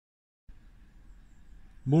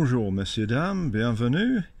Bonjour messieurs, dames,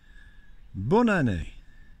 bienvenue, bonne année.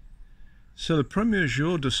 C'est le premier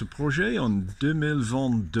jour de ce projet en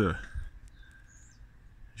 2022.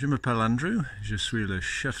 Je m'appelle Andrew, je suis le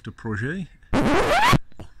chef de projet.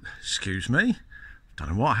 Excuse me,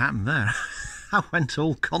 don't know what happened there. I went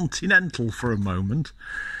all continental for a moment.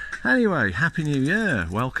 Anyway, Happy New Year,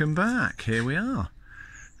 welcome back, here we are.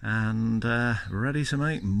 And ready to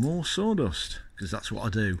make more sawdust, because that's what I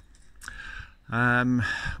do.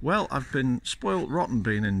 Well, I've been spoilt rotten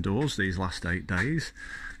being indoors these last 8 days.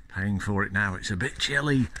 Paying for it now, it's a bit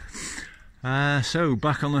chilly. So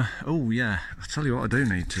back on the... Oh yeah, I'll tell you what I do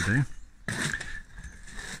need to do.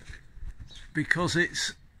 Because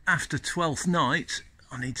it's after 12th night,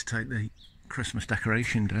 I need to take the Christmas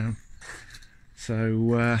decoration down.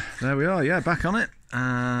 So there we are, yeah, back on it.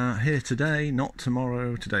 Here today, not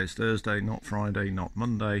tomorrow. Today's Thursday, not Friday, not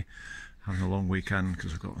Monday. Having a long weekend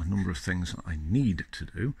because I've got a number of things that I need to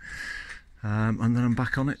do. And then I'm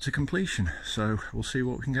back on it to completion. So we'll see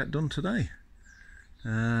what we can get done today.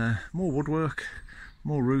 More woodwork,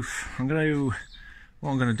 more roof. What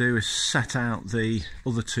I'm going to do is set out the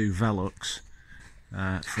other 2 Velux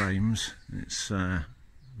frames. It's that,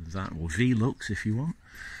 or V-Lux if you want.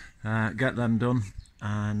 Get them done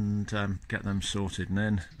and get them sorted and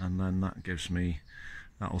in, and then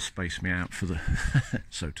that'll space me out for the,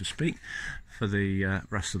 so to speak, for the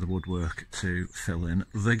rest of the woodwork to fill in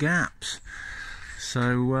the gaps.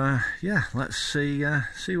 So yeah, let's see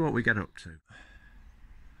what we get up to.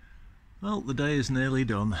 Well, the day is nearly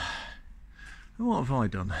done. And what have I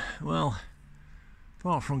done? Well,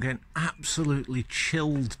 apart from getting absolutely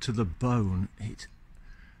chilled to the bone,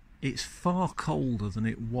 it's far colder than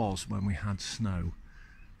it was when we had snow.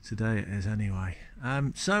 Today it is anyway.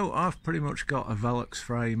 So I've pretty much got a Velux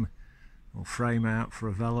frame, or frame out for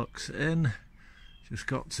a Velux in. Just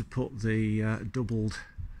got to put the doubled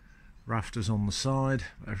rafters on the side.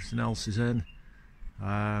 Everything else is in.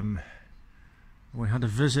 We had a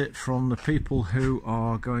visit from the people who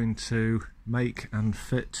are going to make and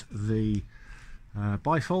fit the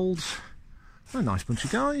bifolds. A nice bunch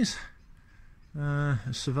of guys. A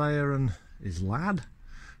surveyor and his lad,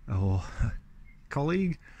 or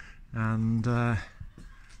colleague, and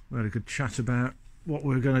we had a good chat about what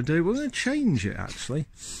we were going to do. We're going to change it, actually.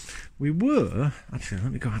 Actually,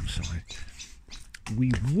 let me go outside.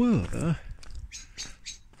 We were...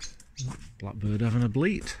 Blackbird having a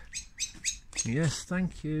bleat. Yes,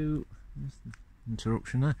 thank you.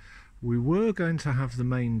 Interruption there. We were going to have the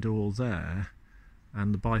main door there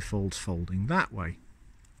and the bifolds folding that way.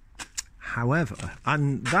 However,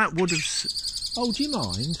 and that would have... Oh, do you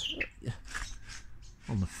mind?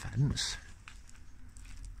 On the fence.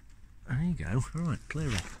 There you go. Right, clear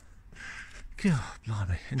off. God,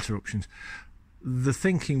 blimey, interruptions. The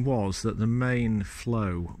thinking was that the main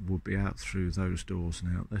flow would be out through those doors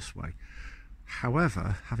and out this way.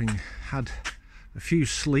 However, having had a few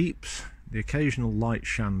sleeps, the occasional light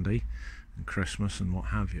shandy and Christmas and what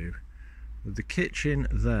have you, with the kitchen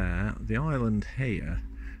there, the island here,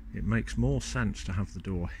 it makes more sense to have the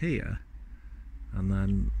door here and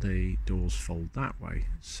then the doors fold that way,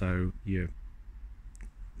 so your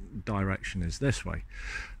direction is this way.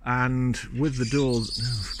 And with the door, oh,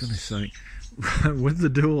 for goodness sake, with the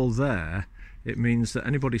door there, it means that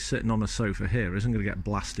anybody sitting on a sofa here isn't going to get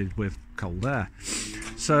blasted with cold air.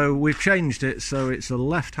 So we've changed it so it's a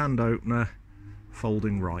left-hand opener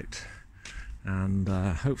folding right, and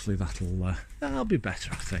hopefully that'll be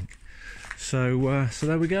better, I think. So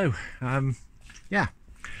there we go. Yeah,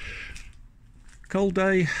 cold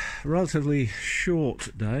day, relatively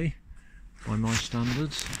short day by my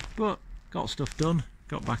standards, but got stuff done,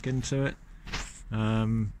 got back into it,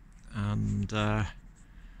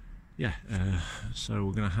 yeah, so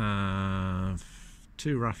we're going to have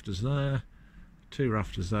 2 rafters there, 2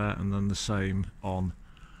 rafters there, and then the same on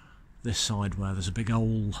this side where there's a big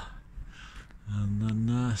hole, and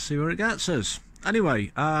then see where it gets us.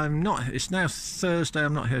 Anyway, it's now Thursday,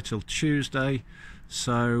 I'm not here till Tuesday,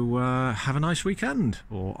 so have a nice weekend,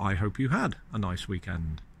 or I hope you had a nice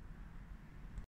weekend.